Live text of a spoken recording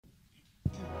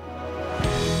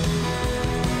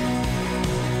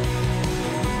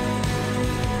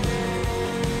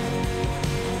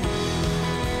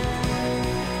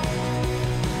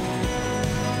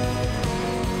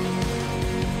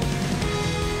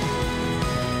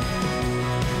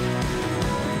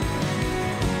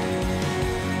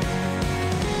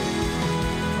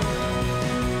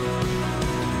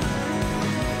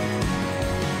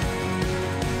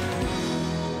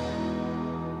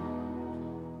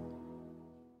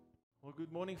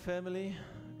Good morning, family.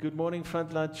 Good morning,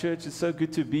 Frontline Church. It's so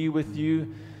good to be with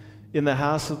you in the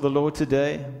house of the Lord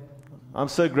today. I'm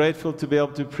so grateful to be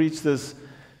able to preach this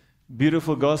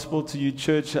beautiful gospel to you,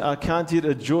 church. I count it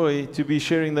a joy to be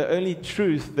sharing the only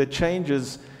truth that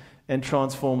changes and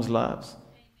transforms lives.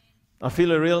 I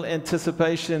feel a real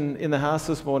anticipation in the house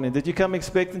this morning. Did you come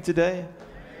expecting today?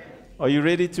 Are you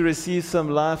ready to receive some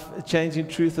life-changing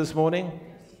truth this morning?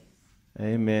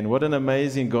 Amen. What an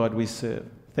amazing God we serve.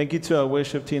 Thank you to our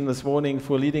worship team this morning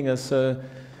for leading us so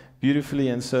beautifully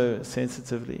and so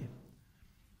sensitively.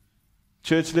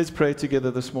 Church, let's pray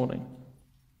together this morning.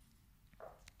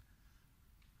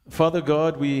 Father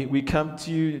God, we come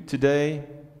to you today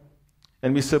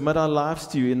and we submit our lives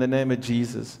to you in the name of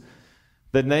Jesus,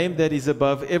 the name that is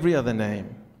above every other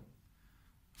name.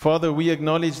 Father, we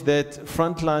acknowledge that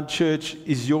Frontline Church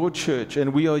is your church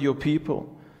and we are your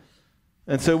people.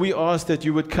 And so we ask that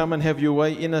you would come and have your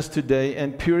way in us today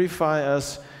and purify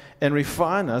us and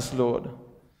refine us, Lord,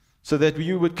 so that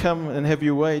you would come and have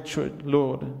your way,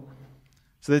 Lord,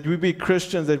 so that we be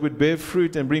Christians that would bear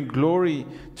fruit and bring glory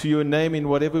to your name in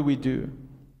whatever we do.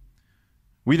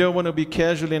 We don't want to be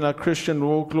casual in our Christian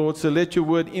walk, Lord, so let your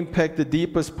word impact the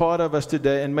deepest part of us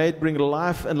today and may it bring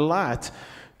life and light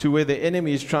to where the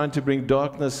enemy is trying to bring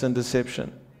darkness and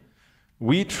deception.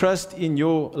 We trust in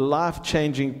your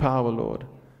life-changing power, Lord.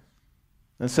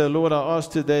 And so, Lord, I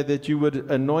ask today that you would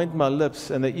anoint my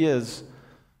lips and the ears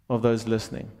of those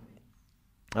listening.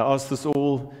 I ask this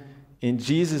all in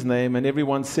Jesus' name, and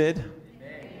everyone said,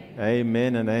 Amen,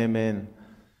 amen and amen.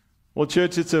 Well,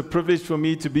 church, it's a privilege for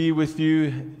me to be with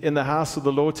you in the house of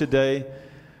the Lord today.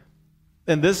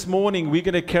 And this morning, we're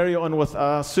going to carry on with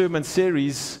our sermon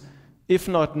series, If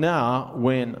Not Now,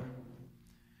 When?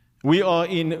 We are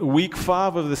in week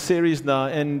 5 of the series now,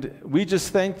 and we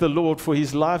just thank the Lord for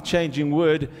his life-changing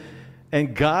word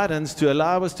and guidance to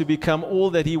allow us to become all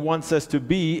that he wants us to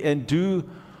be and do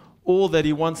all that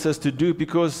he wants us to do,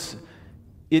 because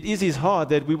it is his heart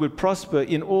that we would prosper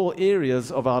in all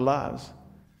areas of our lives.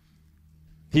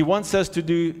 He wants us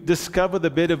to discover the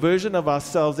better version of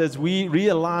ourselves as we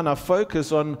realign our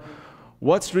focus on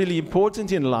what's really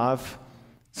important in life,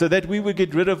 so that we would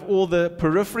get rid of all the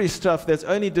periphery stuff that's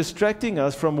only distracting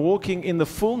us from walking in the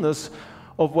fullness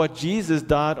of what Jesus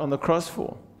died on the cross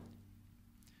for.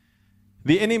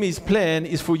 The enemy's plan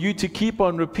is for you to keep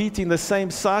on repeating the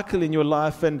same cycle in your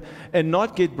life and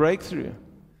not get breakthrough.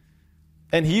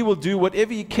 And he will do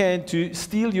whatever he can to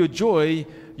steal your joy,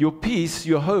 your peace,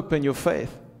 your hope, and your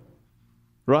faith.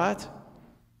 Right?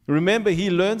 Remember, he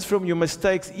learns from your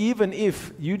mistakes even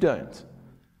if you don't.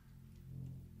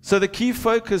 So the key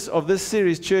focus of this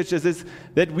series, church, is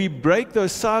that we break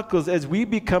those cycles as we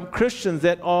become Christians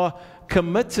that are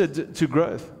committed to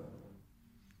growth.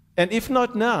 And if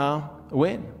not now,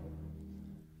 when?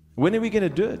 When are we going to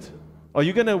do it? Are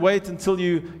you going to wait until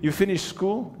you finish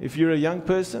school, if you're a young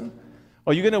person?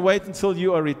 Are you going to wait until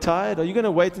you are retired? Are you going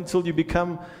to wait until you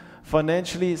become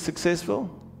financially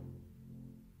successful?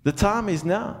 The time is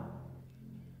now.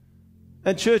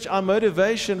 And church, our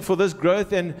motivation for this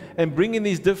growth and bringing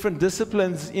these different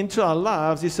disciplines into our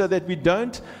lives is so that we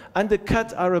don't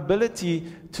undercut our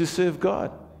ability to serve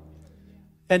God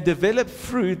and develop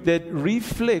fruit that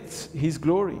reflects his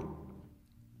glory.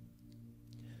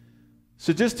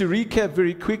 So just to recap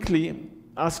very quickly,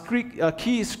 our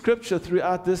key scripture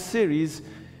throughout this series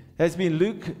has been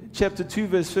Luke chapter 2,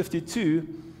 verse 52,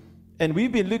 and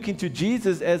we've been looking to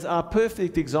Jesus as our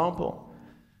perfect example.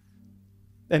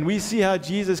 And we see how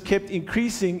Jesus kept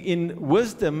increasing in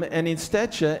wisdom and in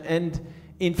stature and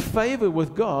in favor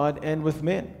with God and with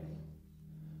men.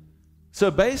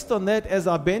 So based on that as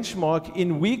our benchmark,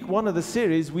 in week 1 of the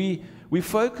series, we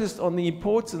focused on the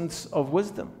importance of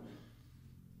wisdom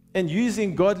and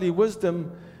using godly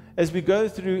wisdom as we go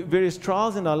through various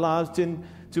trials in our lives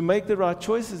to make the right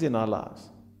choices in our lives.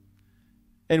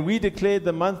 And we declared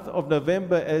the month of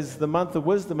November as the month of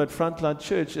wisdom at Frontline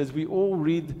Church as we all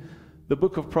read the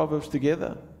book of Proverbs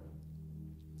together.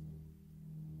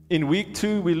 In week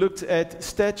 2, we looked at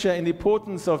stature and the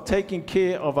importance of taking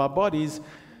care of our bodies.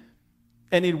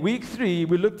 And in week 3,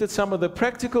 we looked at some of the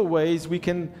practical ways we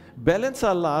can balance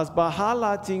our lives by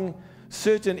highlighting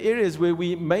certain areas where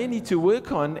we may need to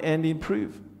work on and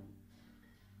improve.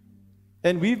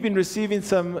 And we've been receiving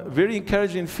some very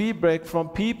encouraging feedback from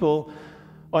people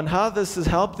on how this has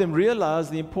helped them realize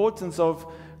the importance of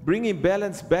bringing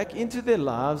balance back into their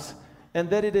lives, and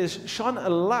that it has shone a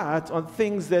light on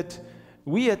things that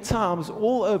we at times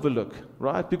all overlook,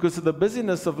 right? Because of the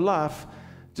busyness of life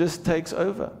just takes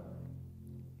over.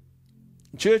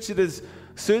 Church, it has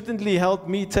certainly helped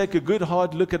me take a good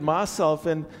hard look at myself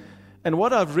and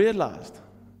what I've realized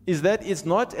is that it's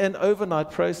not an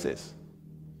overnight process.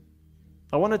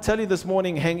 I want to tell you this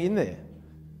morning, hang in there.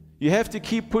 You have to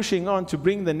keep pushing on to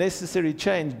bring the necessary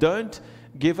change. Don't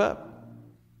give up.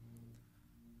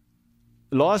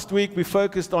 Last week we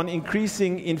focused on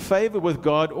increasing in favor with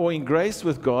God or in grace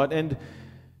with God, and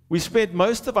we spent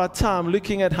most of our time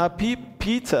looking at how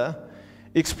Peter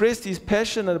expressed his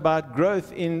passion about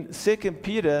growth in 2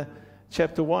 Peter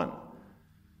chapter 1.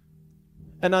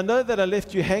 And I know that I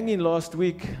left you hanging last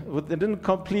week. I didn't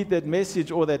complete that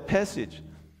message or that passage.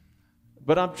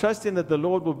 But I'm trusting that the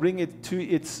Lord will bring it to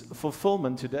its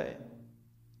fulfillment today.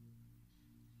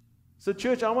 So,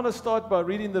 church, I want to start by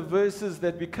reading the verses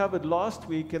that we covered last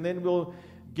week, and then we'll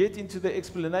get into the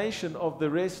explanation of the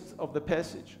rest of the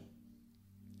passage.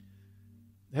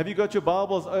 Have you got your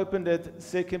Bibles opened at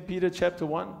 2 Peter chapter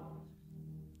 1?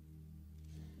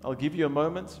 I'll give you a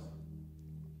moment.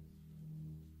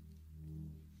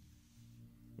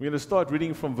 We're going to start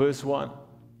reading from verse 1.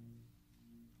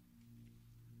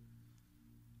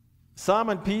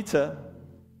 Simon Peter,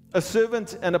 a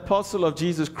servant and apostle of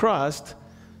Jesus Christ,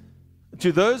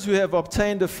 to those who have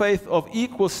obtained a faith of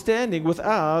equal standing with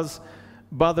ours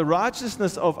by the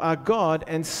righteousness of our God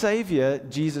and Savior,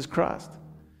 Jesus Christ.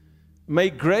 May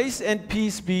grace and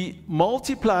peace be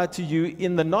multiplied to you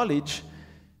in the knowledge,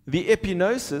 the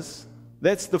epignosis,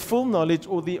 that's the full knowledge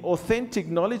or the authentic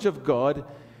knowledge of God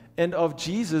and of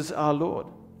Jesus our Lord.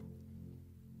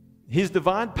 His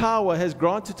divine power has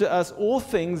granted to us all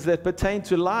things that pertain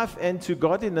to life and to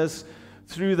godliness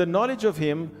through the knowledge of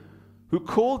Him who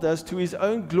called us to His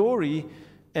own glory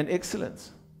and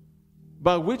excellence,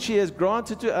 by which He has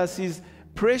granted to us His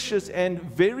precious and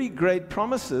very great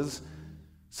promises,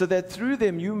 so that through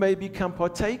them you may become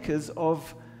partakers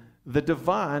of the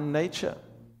divine nature,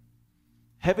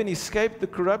 having escaped the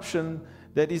corruption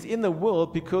that is in the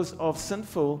world because of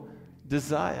sinful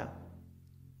desire.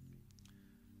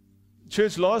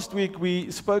 Church, last week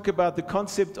we spoke about the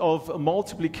concept of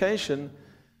multiplication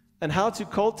and how to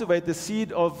cultivate the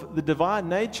seed of the divine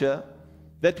nature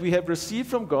that we have received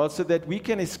from God so that we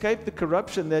can escape the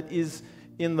corruption that is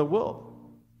in the world.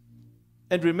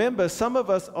 And remember, some of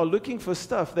us are looking for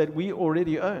stuff that we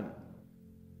already own.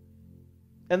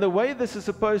 And the way this is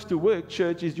supposed to work,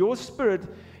 church, is your spirit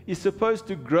is supposed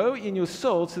to grow in your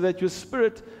soul so that your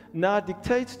spirit now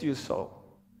dictates to your soul.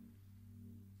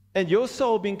 And your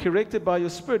soul being corrected by your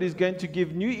spirit is going to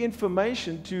give new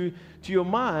information to your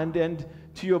mind and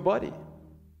to your body.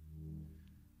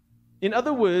 In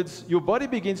other words, your body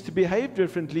begins to behave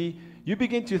differently, you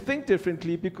begin to think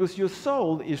differently because your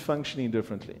soul is functioning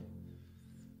differently.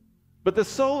 But the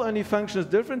soul only functions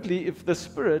differently if the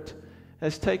spirit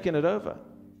has taken it over.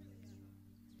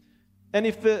 And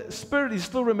if the spirit is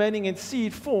still remaining in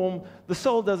seed form, the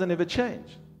soul doesn't ever change.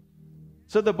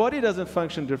 So the body doesn't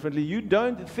function differently. You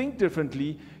don't think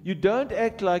differently. You don't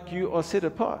act like you are set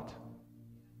apart.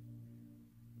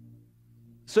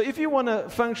 So if you want to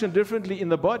function differently in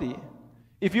the body,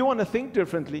 if you want to think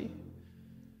differently,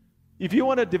 if you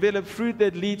want to develop fruit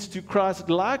that leads to Christ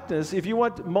likeness, if you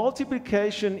want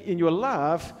multiplication in your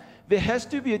life, there has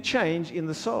to be a change in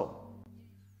the soul.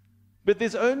 But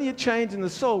there's only a change in the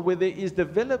soul where there is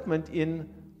development in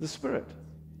the spirit.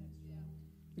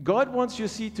 God wants your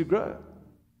seed to grow.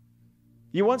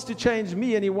 He wants to change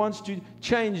me and He wants to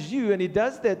change you, and He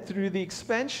does that through the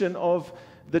expansion of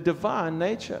the divine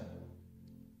nature.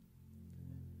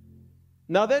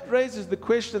 Now that raises the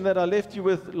question that I left you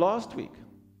with last week.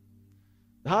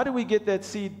 How do we get that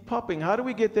seed popping? How do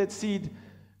we get that seed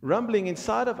rumbling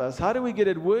inside of us? How do we get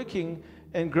it working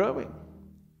and growing?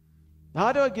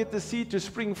 How do I get the seed to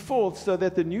spring forth so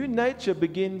that the new nature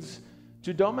begins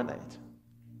to dominate?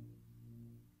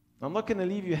 I'm not going to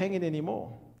leave you hanging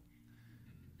anymore.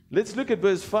 Let's look at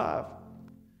verse 5.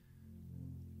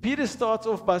 Peter starts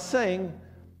off by saying,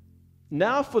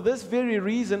 now for this very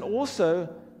reason also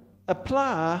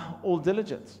apply all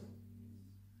diligence.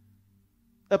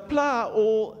 Apply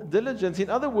all diligence. In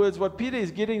other words, what Peter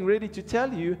is getting ready to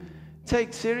tell you,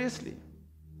 take seriously.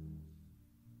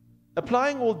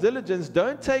 Applying all diligence,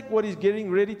 don't take what he's getting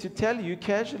ready to tell you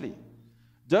casually.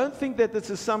 Don't think that this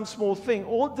is some small thing.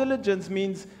 All diligence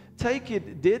means take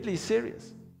it deadly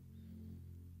serious.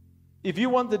 If you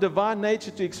want the divine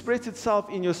nature to express itself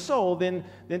in your soul, then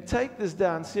take this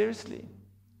down seriously.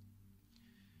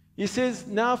 He says,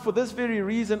 now for this very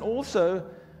reason also,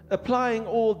 applying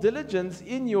all diligence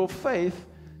in your faith,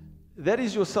 that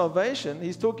is your salvation.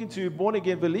 He's talking to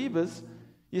born-again believers.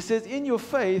 He says, in your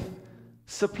faith,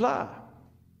 supply.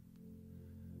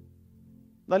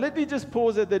 Now let me just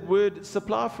pause at that word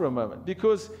supply for a moment,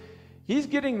 because he's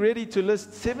getting ready to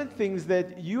list 7 things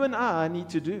that you and I need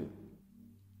to do.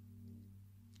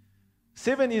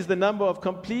 7 is the number of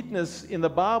completeness in the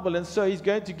Bible, and so he's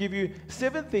going to give you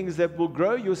 7 things that will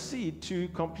grow your seed to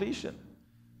completion.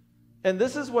 And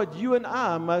this is what you and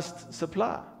I must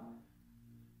supply.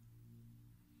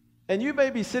 And you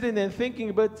may be sitting there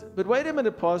thinking, but wait a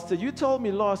minute, Pastor, you told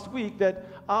me last week that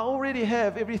I already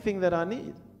have everything that I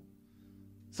need.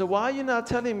 So why are you now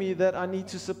telling me that I need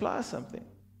to supply something?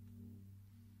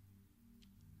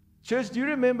 Church, do you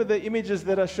remember the images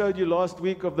that I showed you last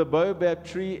week of the baobab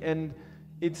tree and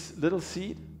its little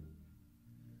seed?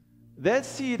 That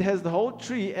seed has the whole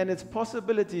tree and its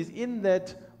possibilities in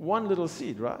that one little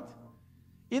seed, right?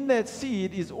 In that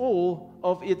seed is all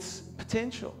of its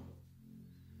potential.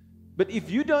 But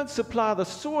if you don't supply the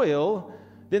soil,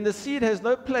 then the seed has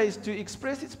no place to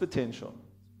express its potential.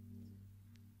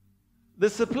 The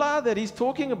supply that he's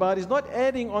talking about is not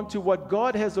adding on to what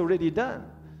God has already done.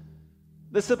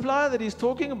 The supply that he's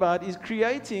talking about is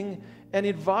creating an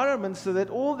environment so that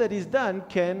all that is done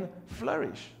can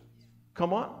flourish.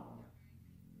 Come on.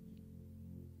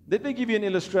 Let me give you an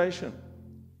illustration.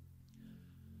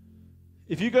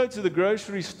 If you go to the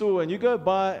grocery store and you go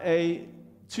buy a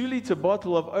 2-liter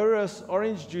bottle of Oros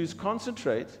orange juice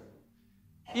concentrate,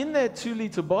 in that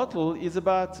 2-liter bottle is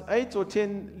about 8 or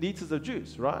 10 liters of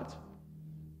juice, right?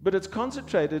 But it's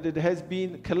concentrated, it has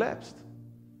been collapsed.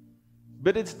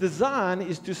 But its design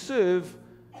is to serve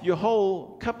your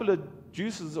whole couple of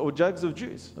juices or jugs of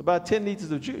juice, about 10 liters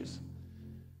of juice.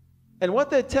 And what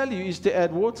they tell you is to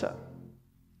add water.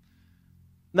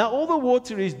 Now, all the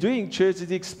water is doing, church,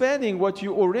 is expanding what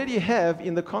you already have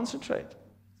in the concentrate.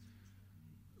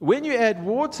 When you add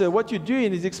water, what you're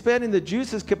doing is expanding the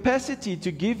juice's capacity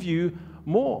to give you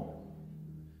more.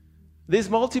 There's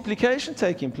multiplication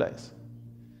taking place.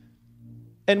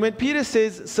 And when Peter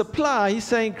says supply, he's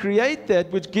saying create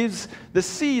that which gives the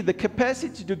seed the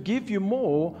capacity to give you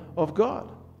more of God.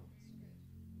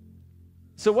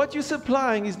 So what you're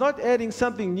supplying is not adding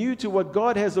something new to what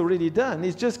God has already done.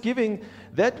 It's just giving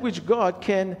that which God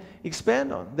can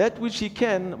expand on, that which he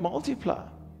can multiply.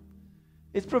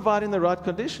 It's providing the right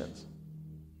conditions.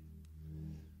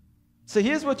 So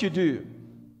here's what you do.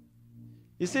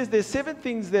 He says there's 7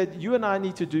 things that you and I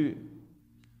need to do.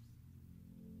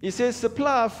 He says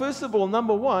supply, first of all,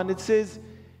 number 1, it says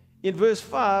in verse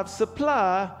 5,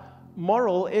 supply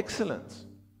moral excellence.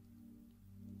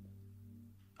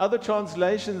 Other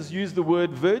translations use the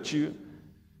word virtue.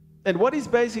 And what he's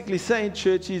basically saying,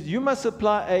 church, is you must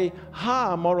supply a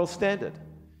high moral standard.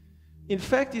 In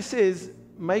fact, he says,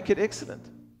 make it excellent.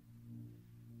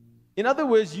 In other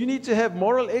words, you need to have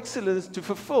moral excellence to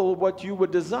fulfill what you were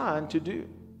designed to do.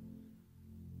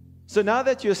 So now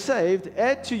that you're saved,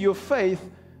 add to your faith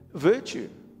virtue.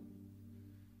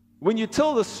 When you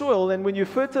till the soil and when you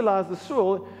fertilize the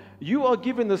soil, you are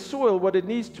giving the soil what it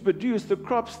needs to produce the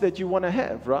crops that you want to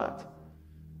have, right?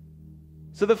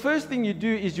 So the first thing you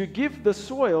do is you give the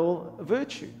soil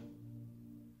virtue.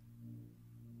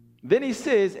 Then he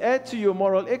says, add to your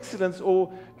moral excellence,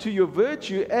 or to your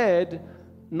virtue, add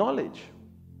knowledge.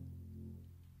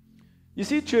 You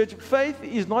see, church, faith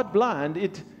is not blind.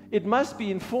 It must be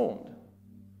informed.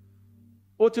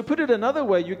 Or to put it another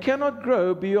way, you cannot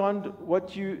grow beyond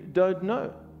what you don't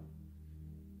know.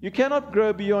 You cannot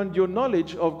grow beyond your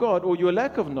knowledge of God or your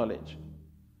lack of knowledge.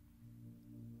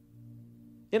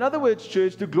 In other words,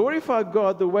 church, to glorify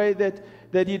God the way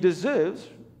that he deserves,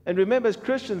 and remember, as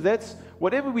Christians, that's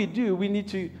whatever we do, we need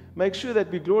to make sure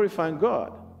that we're glorifying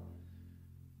God.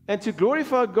 And to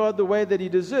glorify God the way that he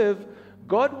deserves,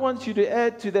 God wants you to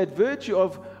add to that virtue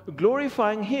of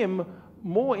glorifying him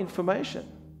more information.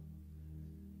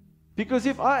 Because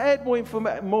if I add more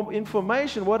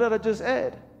information, what did I just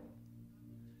add?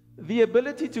 The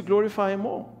ability to glorify him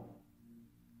more.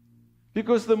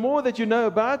 Because the more that you know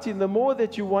about him, the more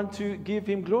that you want to give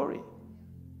him glory.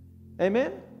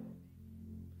 Amen?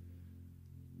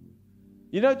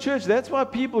 You know, church, that's why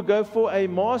people go for a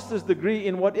master's degree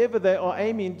in whatever they are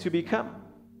aiming to become.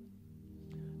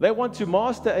 They want to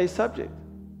master a subject.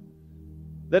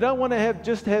 They don't want to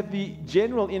just have the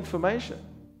general information.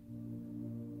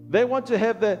 They want to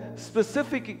have the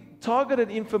specific, targeted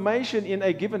information in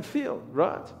a given field,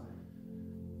 right?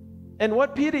 And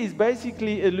what Peter is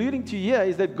basically alluding to here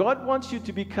is that God wants you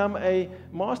to become a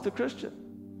master Christian.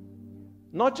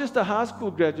 Not just a high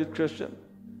school graduate Christian.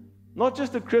 Not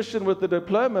just a Christian with a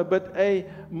diploma, but a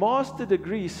master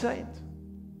degree saint.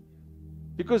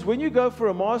 Because when you go for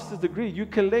a master's degree, you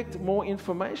collect more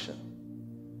information.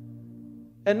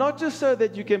 And not just so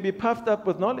that you can be puffed up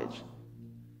with knowledge,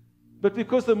 but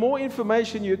because the more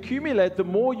information you accumulate, the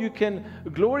more you can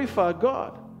glorify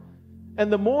God.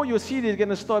 And the more your seed is going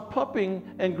to start popping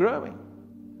and growing.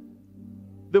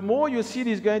 the more your seed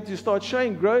is going to start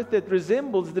showing growth that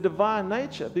resembles the divine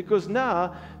nature, because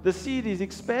now the seed is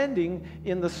expanding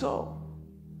in the soul.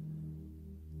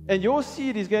 And your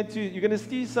seed is you're going to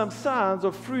see some signs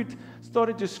of fruit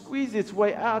starting to squeeze its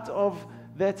way out of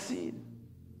that seed.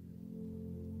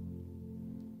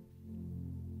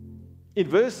 In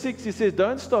verse 6, he says,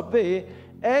 don't stop there.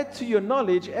 Add to your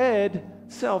knowledge, add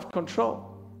self-control.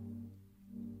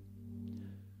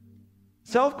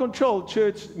 Self-control,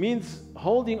 church, means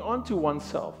holding on to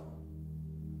oneself.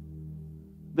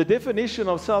 The definition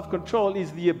of self-control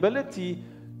is the ability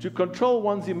to control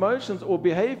one's emotions or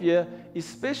behavior,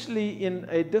 especially in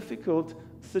a difficult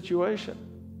situation.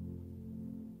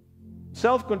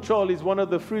 Self-control is one of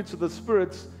the fruits of the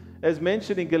Spirit, as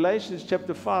mentioned in Galatians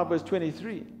chapter 5, verse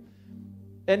 23,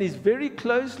 and is very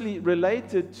closely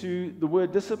related to the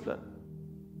word discipline.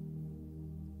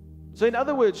 So in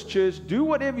other words, church, do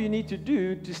whatever you need to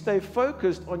do to stay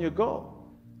focused on your goal.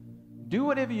 Do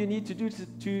whatever you need to do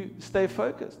to stay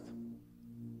focused.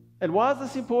 And why is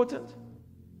this important?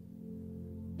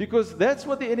 Because that's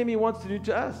what the enemy wants to do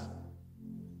to us.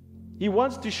 He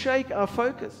wants to shake our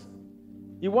focus.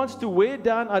 He wants to wear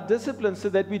down our discipline so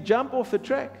that we jump off the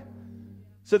track,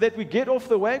 so that we get off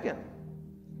the wagon,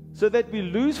 so that we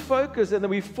lose focus and then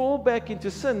we fall back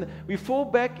into sin. We fall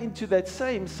back into that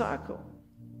same cycle.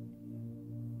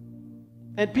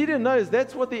 And Peter knows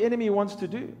that's what the enemy wants to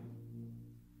do.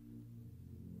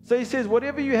 So he says,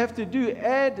 whatever you have to do,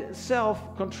 add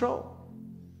self-control,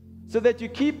 so that you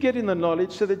keep getting the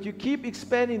knowledge, so that you keep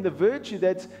expanding the virtue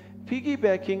that's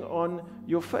piggybacking on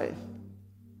your faith.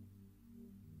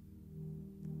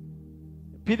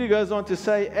 Peter goes on to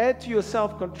say, add to your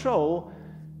self-control,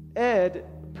 add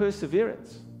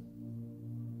perseverance.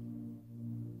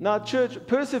 Now, church,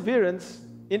 perseverance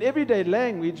in everyday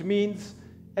language means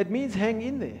hang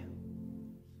in there.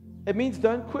 It means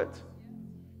don't quit.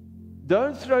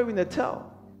 Don't throw in the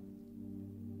towel.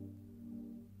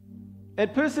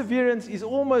 And perseverance is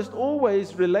almost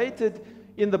always related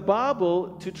in the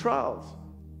Bible to trials.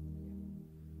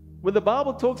 When the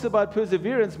Bible talks about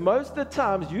perseverance, most of the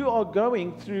times you are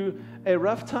going through a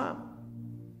rough time.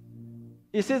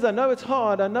 It says, I know it's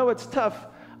hard, I know it's tough,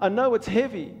 I know it's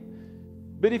heavy,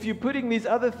 but if you're putting these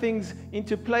other things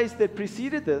into place that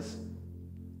preceded this,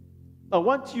 I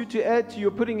want you to add to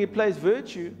your putting in place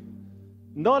virtue,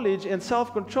 knowledge, and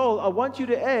self-control. I want you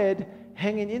to add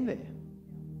hanging in there.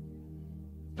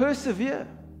 Persevere.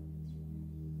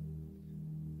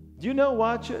 Do you know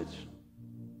why, church?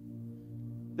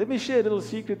 Let me share a little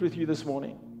secret with you this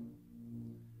morning.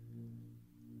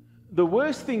 The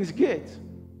worse things get,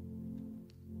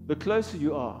 the closer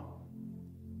you are.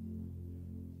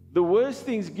 The worse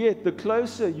things get, the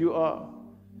closer you are.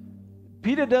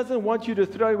 Peter doesn't want you to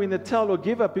throw in the towel or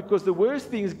give up, because the worse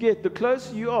things get, the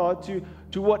closer you are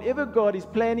to whatever God is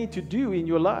planning to do in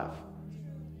your life.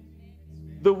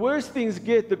 The worse things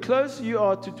get, the closer you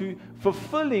are to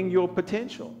fulfilling your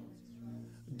potential.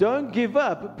 Don't give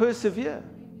up, persevere.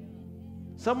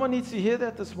 Someone needs to hear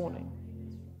that this morning.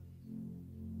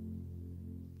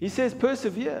 He says,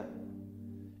 persevere.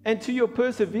 And to your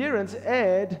perseverance,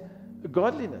 add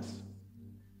godliness.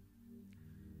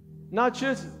 Now,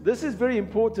 church, this is very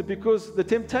important, because the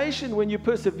temptation when you're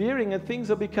persevering and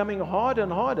things are becoming harder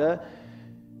and harder,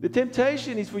 the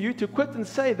temptation is for you to quit and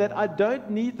say that I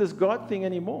don't need this God thing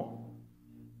anymore,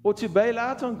 or to bail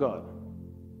out on God.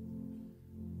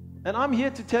 And I'm here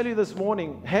to tell you this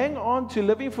morning, hang on to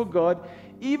living for God,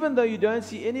 even though you don't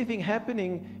see anything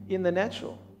happening in the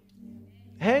natural.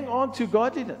 Hang on to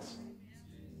godliness.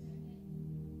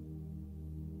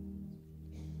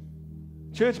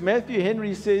 Church, Matthew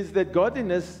Henry says that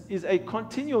godliness is a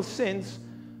continual sense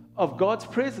of God's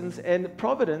presence and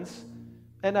providence,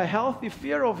 and a healthy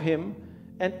fear of Him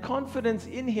and confidence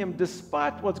in Him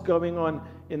despite what's going on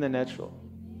in the natural.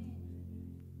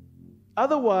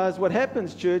 Otherwise, what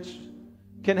happens, church,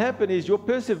 can happen is your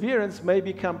perseverance may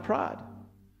become pride.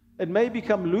 It may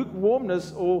become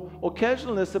lukewarmness or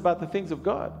casualness about the things of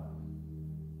God.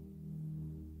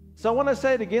 So I want to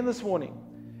say it again this morning.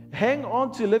 Hang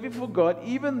on to living for God,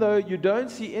 even though you don't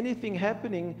see anything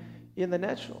happening in the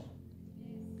natural.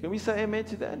 Can we say amen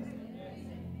to that?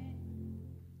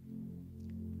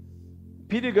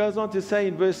 Peter goes on to say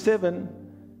in verse 7,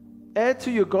 add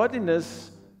to your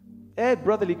godliness, add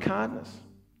brotherly kindness.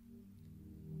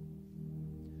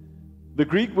 The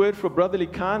Greek word for brotherly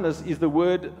kindness is the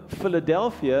word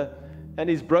Philadelphia, and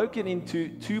is broken into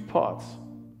two parts.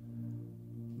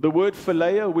 The word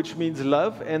phileo, which means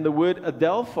love, and the word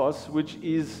adelphos, which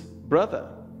is brother.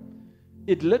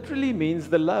 It literally means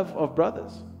the love of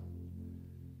brothers.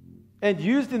 And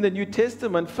used in the New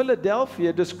Testament,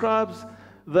 Philadelphia describes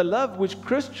the love which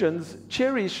Christians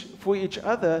cherish for each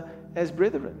other as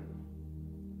brethren.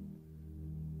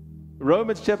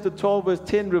 Romans chapter 12 verse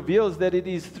 10 reveals that it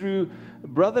is through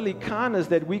brotherly kindness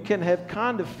that we can have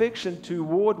kind affection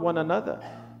toward one another.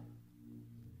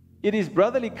 It is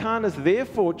brotherly kindness,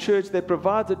 therefore, church, that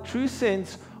provides a true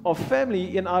sense of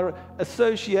family in our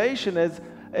association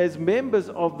as members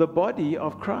of the body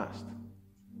of Christ.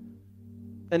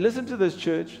 And listen to this,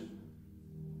 church.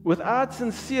 Without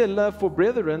sincere love for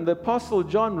brethren, the Apostle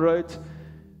John wrote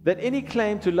that any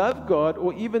claim to love God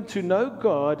or even to know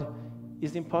God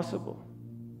is impossible.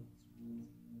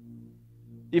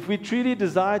 If we truly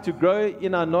desire to grow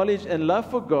in our knowledge and love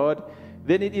for God,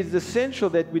 then it is essential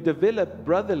that we develop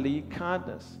brotherly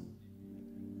kindness.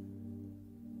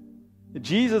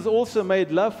 Jesus also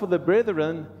made love for the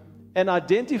brethren an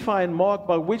identifying mark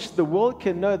by which the world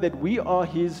can know that we are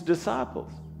his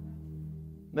disciples.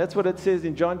 That's what it says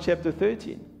in John chapter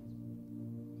 13.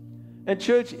 And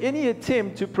church, any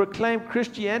attempt to proclaim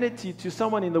Christianity to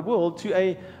someone in the world, to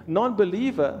a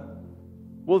non-believer,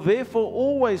 will therefore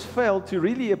always fail to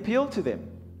really appeal to them,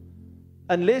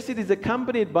 unless it is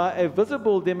accompanied by a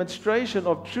visible demonstration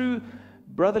of true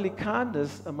brotherly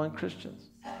kindness among Christians.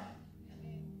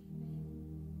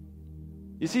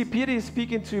 You see, Peter is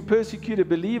speaking to persecuted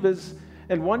believers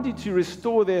and wanting to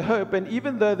restore their hope. And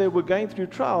even though they were going through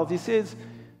trials, he says,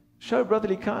 show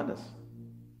brotherly kindness.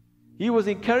 He was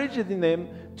encouraging them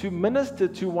to minister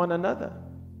to one another.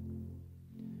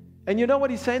 And you know what?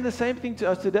 He's saying the same thing to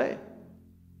us today.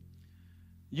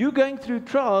 You're going through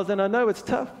trials, and I know it's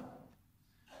tough.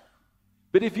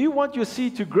 But if you want your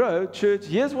seed to grow, church,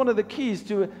 here's one of the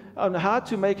keys on how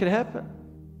to make it happen.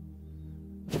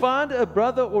 Find a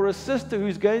brother or a sister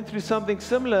who's going through something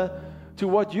similar to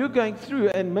what you're going through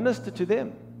and minister to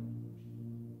them.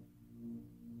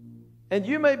 And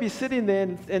you may be sitting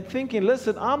there and thinking,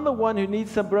 listen, I'm the one who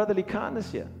needs some brotherly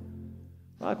kindness here,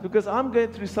 right? Because I'm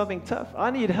going through something tough.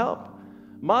 I need help.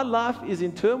 My life is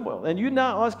in turmoil. And you're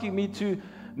now asking me to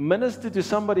minister to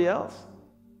somebody else.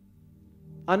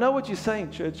 I know what you're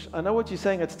saying, church. I know what you're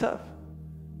saying. It's tough.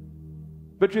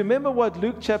 But remember what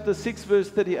Luke chapter 6 verse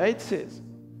 38 says.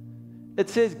 It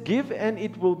says, give and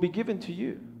it will be given to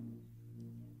you.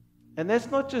 And that's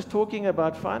not just talking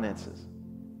about finances.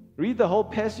 Read the whole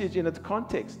passage in its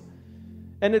context.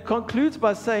 And it concludes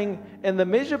by saying, and the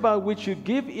measure by which you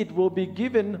give, it will be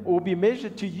given or be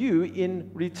measured to you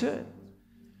in return.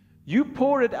 You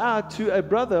pour it out to a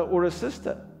brother or a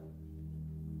sister.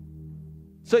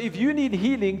 So if you need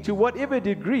healing to whatever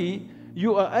degree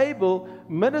you are able,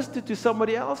 minister to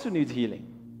somebody else who needs healing.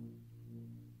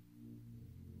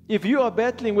 If you are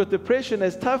battling with depression,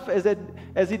 as tough as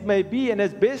it may be and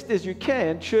as best as you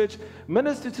can, church,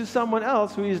 minister to someone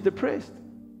else who is depressed.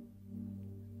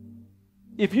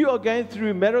 If you are going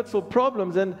through marital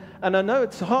problems, and I know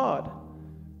it's hard,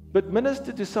 but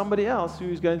minister to somebody else who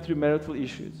is going through marital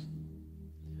issues.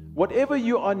 Whatever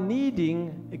you are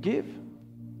needing, give.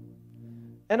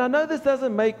 And I know this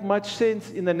doesn't make much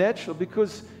sense in the natural,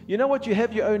 because you know what? You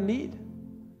have your own need.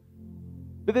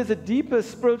 But there's a deeper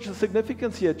spiritual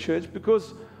significance here, church,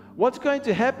 because what's going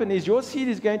to happen is your seed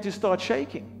is going to start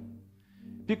shaking.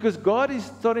 Because God is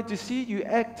starting to see you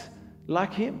act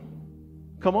like Him.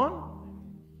 Come on.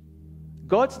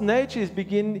 God's nature is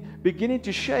beginning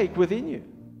to shake within you.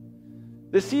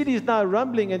 The seed is now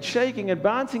rumbling and shaking and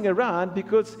bouncing around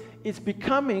because it's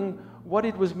becoming what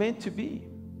it was meant to be.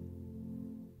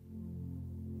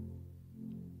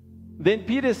 Then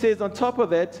Peter says on top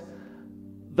of that,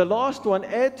 the last one,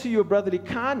 add to your brotherly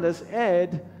kindness,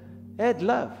 add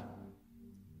love.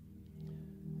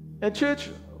 And church,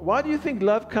 why do you think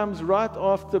love comes right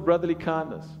after brotherly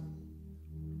kindness?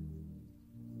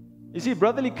 You see,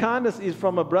 brotherly kindness is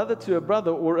from a brother to a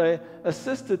brother, or a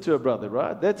sister to a brother,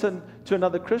 right? That's to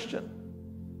another Christian.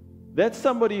 That's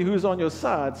somebody who's on your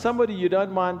side, somebody you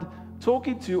don't mind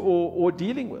talking to or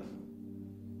dealing with,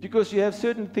 because you have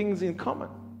certain things in common.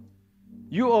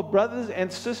 You are brothers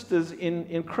and sisters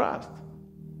in Christ.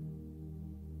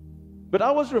 But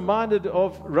I was reminded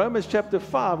of Romans chapter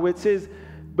 5, where it says,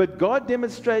 but God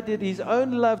demonstrated His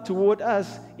own love toward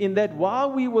us in that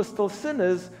while we were still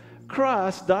sinners,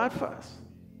 Christ died for us.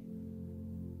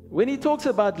 When he talks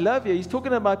about love here, he's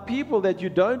talking about people that you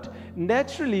don't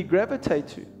naturally gravitate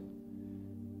to.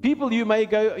 People you may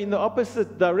go in the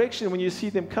opposite direction when you see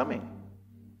them coming.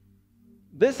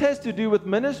 This has to do with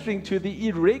ministering to the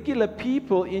irregular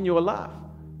people in your life.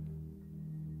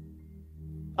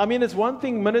 I mean, it's one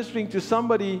thing ministering to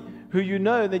somebody who you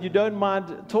know that you don't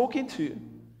mind talking to.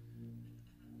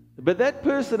 But that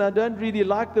person, I don't really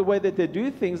like the way that they do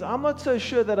things. I'm not so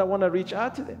sure that I want to reach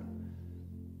out to them.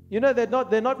 You know,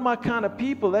 they're not my kind of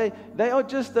people. They are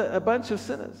just a bunch of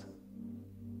sinners.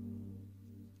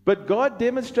 But God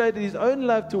demonstrated His own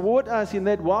love toward us in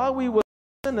that while we were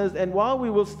sinners and while we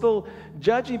were still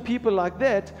judging people like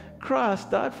that,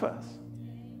 Christ died for us.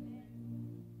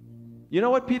 You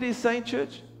know what Peter is saying,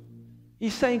 church?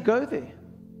 He's saying, go there.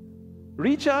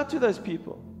 Reach out to those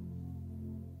people.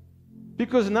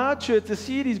 Because now, church, the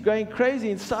seed is going crazy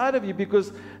inside of you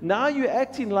because now you're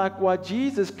acting like why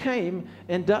Jesus came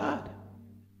and died.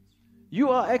 You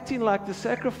are acting like the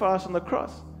sacrifice on the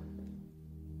cross.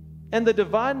 And the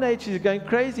divine nature is going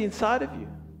crazy inside of you.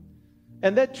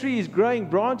 And that tree is growing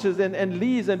branches and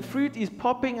leaves and fruit is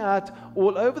popping out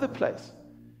all over the place.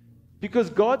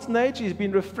 Because God's nature has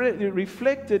been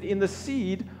reflected in the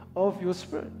seed of your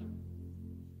spirit.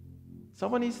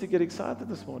 Someone needs to get excited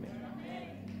this morning.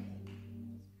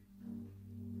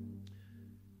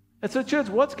 And so, church,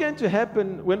 what's going to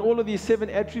happen when all of these 7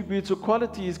 attributes or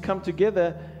qualities come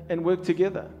together and work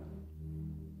together?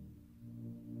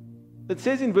 It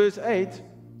says in verse 8,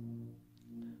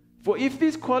 for if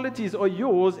these qualities are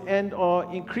yours and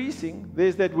are increasing,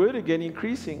 there's that word again,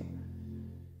 increasing,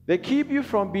 they keep you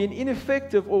from being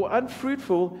ineffective or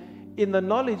unfruitful in the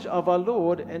knowledge of our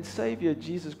Lord and Savior,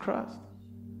 Jesus Christ.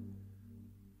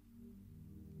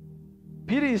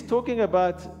 Peter is talking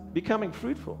about becoming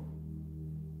fruitful.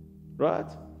 Right?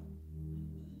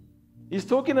 He's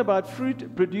talking about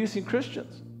fruit-producing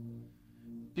Christians.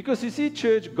 Because you see,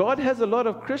 church, God has a lot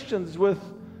of Christians with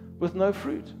no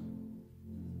fruit.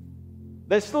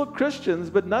 They're still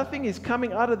Christians, but nothing is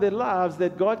coming out of their lives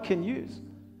that God can use.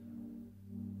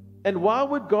 And why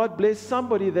would God bless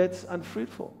somebody that's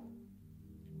unfruitful?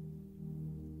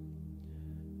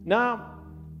 Now,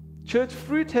 church,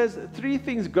 fruit has 3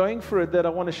 things going for it that I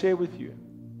want to share with you.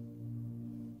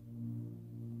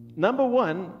 Number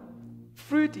 1,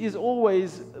 fruit is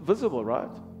always visible,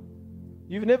 right?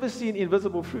 You've never seen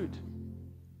invisible fruit,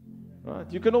 right?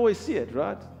 You can always see it,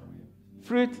 right?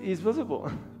 Fruit is visible.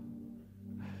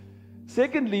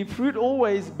 Secondly, fruit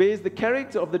always bears the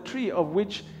character of the tree of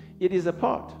which it is a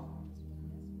part.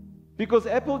 Because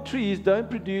apple trees don't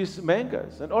produce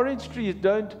mangoes, and orange trees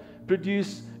don't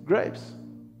produce grapes,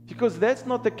 because that's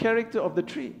not the character of the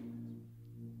tree.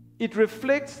 It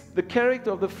reflects the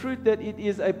character of the fruit that it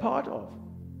is a part of.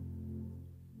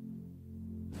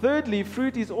 Thirdly,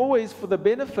 fruit is always for the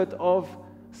benefit of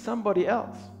somebody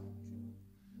else.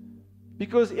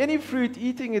 Because any fruit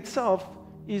eating itself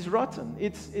is rotten.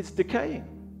 It's decaying.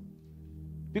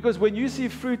 Because when you see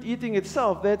fruit eating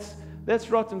itself, that's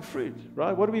rotten fruit,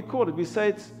 right? What do we call it? We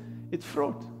say it's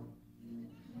fruit.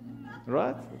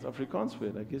 Right? It's Afrikaans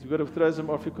word. I guess we've got to throw some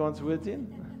Afrikaans words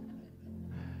in.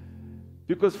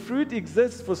 Because fruit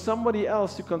exists for somebody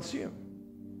else to consume.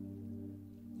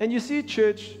 And you see,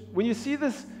 church, when you see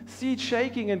this seed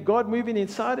shaking and God moving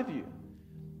inside of you,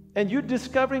 and you're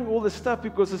discovering all this stuff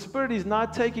because the Spirit is now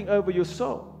taking over your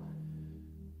soul,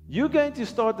 you're going to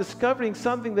start discovering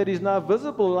something that is now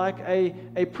visible like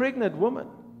a pregnant woman.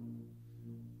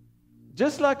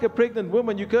 Just like a pregnant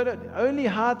woman, you could only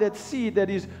hide that seed that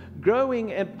is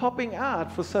growing and popping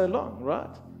out for so long,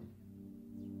 right?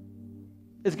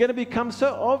 It's going to become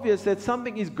so obvious that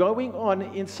something is going on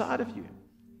inside of you.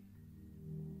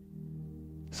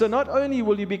 So not only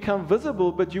will you become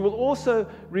visible, but you will also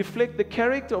reflect the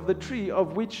character of the tree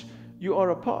of which you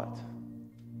are a part.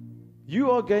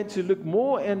 You are going to look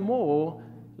more and more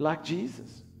like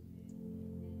Jesus.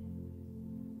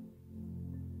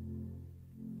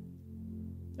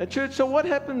 And church, so what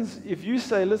happens if you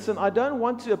say, listen, I don't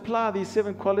want to apply these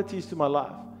 7 qualities to my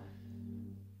life.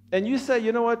 And you say,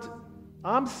 you know what?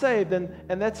 I'm saved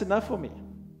and that's enough for me.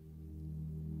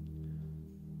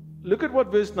 Look at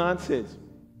what verse 9 says.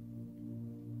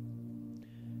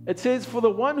 It says, for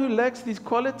the one who lacks these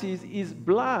qualities is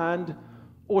blind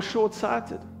or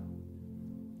short-sighted,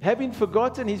 having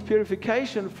forgotten his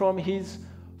purification from his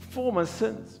former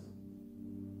sins.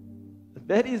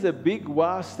 That is a big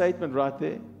wow statement right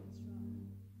there.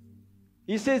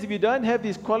 He says, if you don't have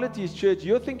these qualities, church,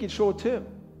 you're thinking short-term.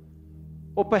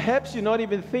 Or perhaps you're not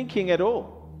even thinking at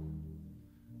all.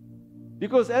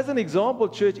 Because as an example,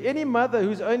 church, any mother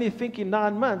who's only thinking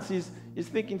 9 months is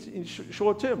thinking in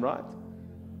short-term, right?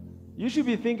 You should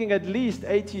be thinking at least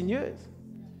 18 years.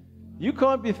 You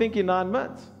can't be thinking 9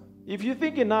 months. If you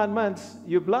think in 9 months,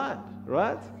 you're blind,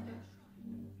 right?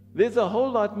 There's a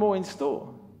whole lot more in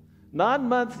store. 9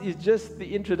 months is just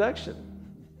the introduction.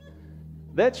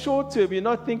 That's short-term. You're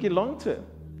not thinking long-term.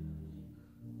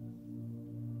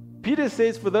 Peter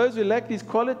says, for those who lack these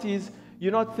qualities,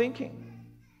 you're not thinking.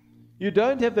 You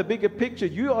don't have the bigger picture.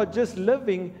 You are just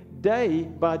living day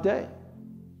by day.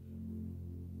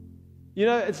 You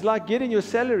know, it's like getting your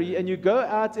salary and you go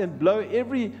out and blow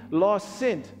every last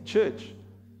cent, church,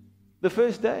 the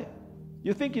first day.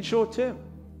 You're thinking short term.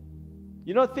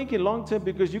 You're not thinking long term,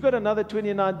 because you've got another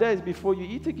 29 days before you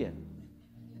eat again.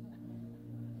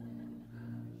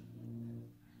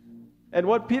 And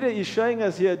what Peter is showing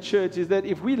us here at church is that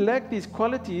if we lack these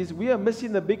qualities, we are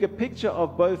missing the bigger picture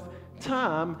of both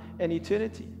time and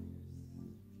eternity.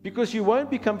 Because you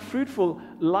won't become fruitful,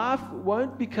 life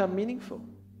won't become meaningful.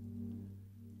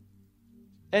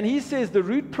 And he says the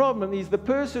root problem is the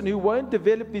person who won't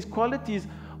develop these qualities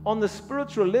on the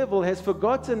spiritual level has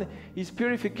forgotten his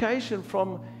purification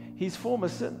from his former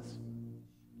sins.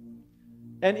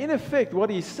 And in effect, what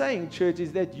he's saying, church,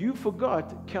 is that you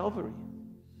forgot Calvary.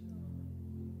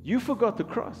 You forgot the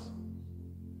cross.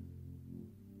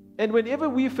 And whenever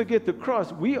we forget the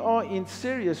cross, we are in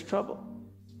serious trouble.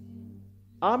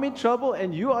 I'm in trouble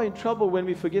and you are in trouble when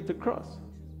we forget the cross.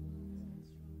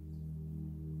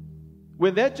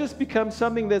 When that just becomes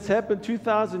something that's happened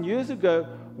 2,000 years ago,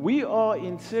 we are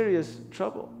in serious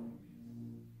trouble.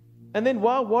 And then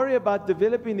why worry about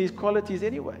developing these qualities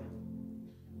anyway?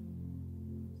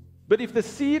 But if the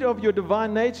seed of your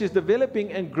divine nature is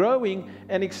developing and growing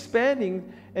and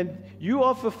expanding, and you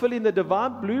are fulfilling the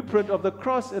divine blueprint of the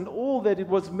cross and all that it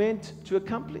was meant to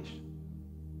accomplish.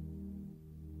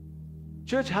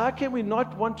 Church, how can we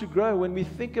not want to grow when we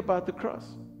think about the cross?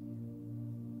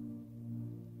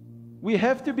 We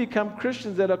have to become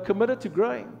Christians that are committed to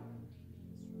growing.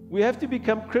 We have to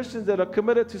become Christians that are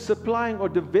committed to supplying or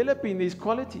developing these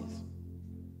qualities.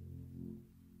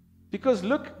 Because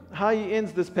look how he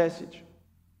ends this passage.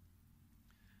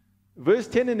 Verse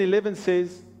 10 and 11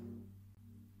 says,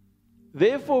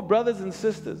 "Therefore, brothers and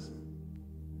sisters,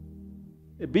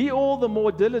 be all the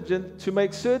more diligent to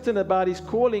make certain about his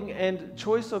calling and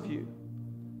choice of you.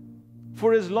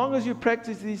 For as long as you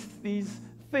practice these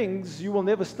things, you will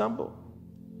never stumble.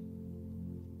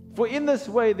 For in this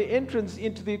way, the entrance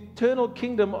into the eternal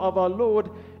kingdom of our Lord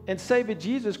and Savior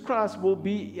Jesus Christ will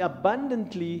be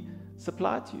abundantly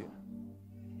supplied to you."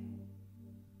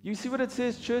 You see what it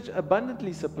says, church?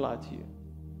 Abundantly supplied to you.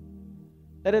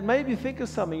 And it made me think of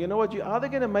something. You know what? You're either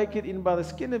going to make it in by the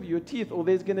skin of your teeth, or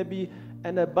there's going to be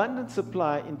an abundant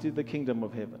supply into the kingdom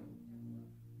of heaven.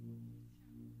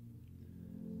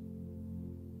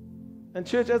 And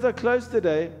church, as I close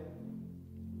today,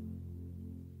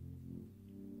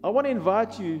 I want to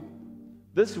invite you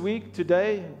this week,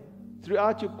 today,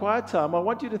 throughout your quiet time, I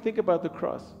want you to think about the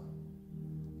cross.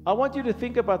 I want you to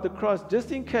think about the cross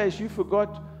just in case you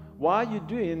forgot why you're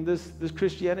doing this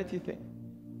Christianity thing.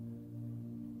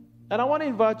 And I want to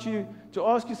invite you to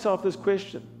ask yourself this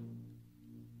question.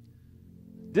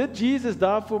 Did Jesus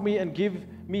die for me and give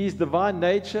me his divine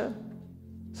nature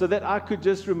so that I could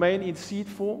just remain in seed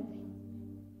form?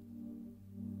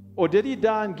 Or did he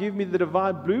die and give me the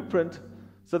divine blueprint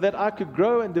so that I could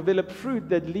grow and develop fruit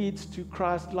that leads to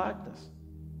Christ-likeness?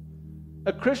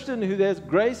 A Christian who has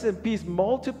grace and peace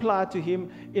multiplied to him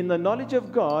in the knowledge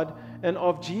of God and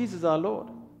of Jesus our Lord.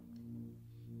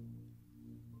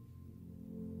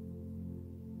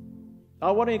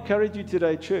 I want to encourage you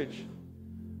today, church.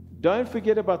 Don't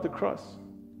forget about the cross.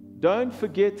 Don't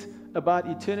forget about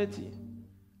eternity.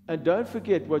 And don't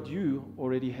forget what you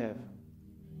already have.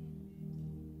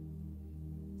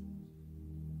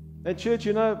 And church,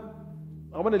 you know,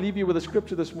 I want to leave you with a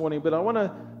scripture this morning, but I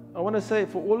want to say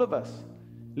for all of us,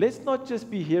 let's not just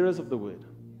be hearers of the word.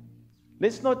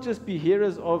 Let's not just be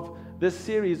hearers of this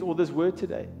series or this word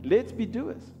today. Let's be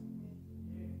doers.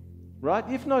 Right?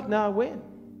 If not now, when?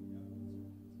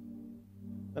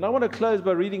 And I want to close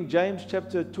by reading James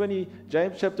chapter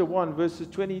 1, verses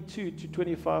 22 to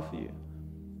 25 for you.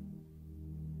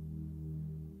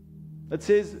 It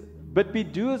says, "But be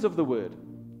doers of the word,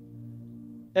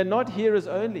 and not hearers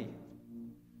only,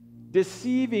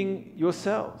 deceiving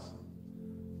yourselves.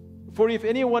 For if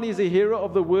anyone is a hearer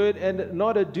of the word and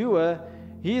not a doer,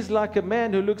 he is like a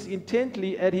man who looks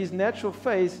intently at his natural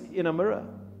face in a mirror.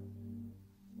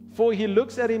 For he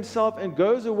looks at himself and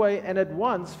goes away and at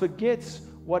once forgets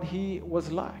what he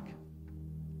was like.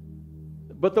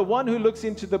 But the one who looks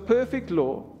into the perfect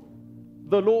law,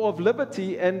 the law of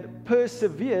liberty, and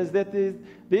perseveres,"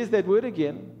 there's that word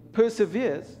again,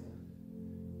 perseveres,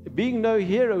 "being no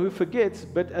hearer who forgets,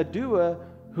 but a doer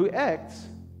who acts,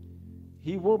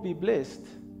 he will be blessed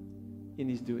in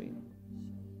his doing."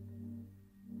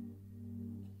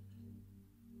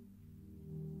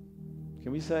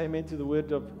 Can we say amen to the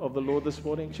word of the Lord this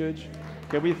morning, church?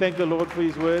 Can we thank the Lord for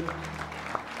his word?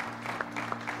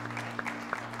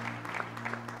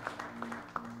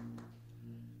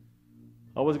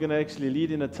 I was going to actually lead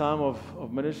in a time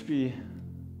of ministry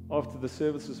after the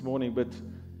service this morning, but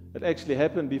it actually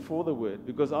happened before the word,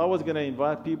 because I was going to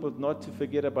invite people not to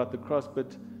forget about the cross,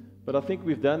 but I think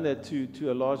we've done that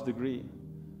to a large degree.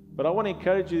 But I want to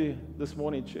encourage you this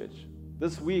morning, church,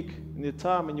 this week, in your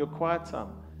time, in your quiet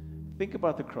time, think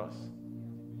about the cross.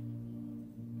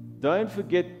 Don't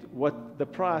forget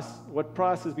what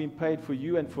price has been paid for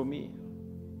you and for me.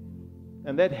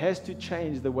 And that has to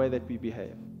change the way that we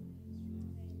behave.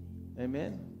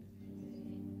 Amen.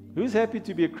 Who's happy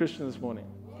to be a Christian this morning?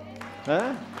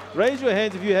 Huh? Raise your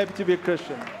hands if you're happy to be a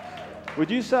Christian. Would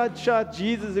you shout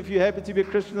Jesus if you're happy to be a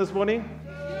Christian this morning?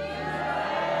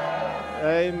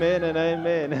 Amen and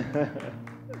amen.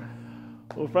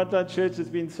 Well, Frontline Church, it's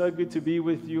been so good to be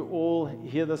with you all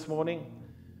here this morning.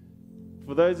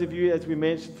 For those of you, as we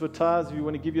mentioned, for tithes, if you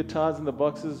want to give your tithes in the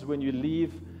boxes when you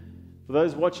leave. For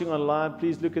those watching online,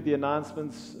 please look at the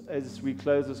announcements as we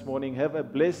close this morning. Have a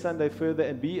blessed Sunday further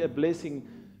and be a blessing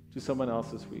to someone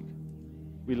else this week.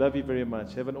 We love you very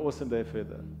much. Have an awesome day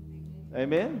further.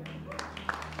 Amen.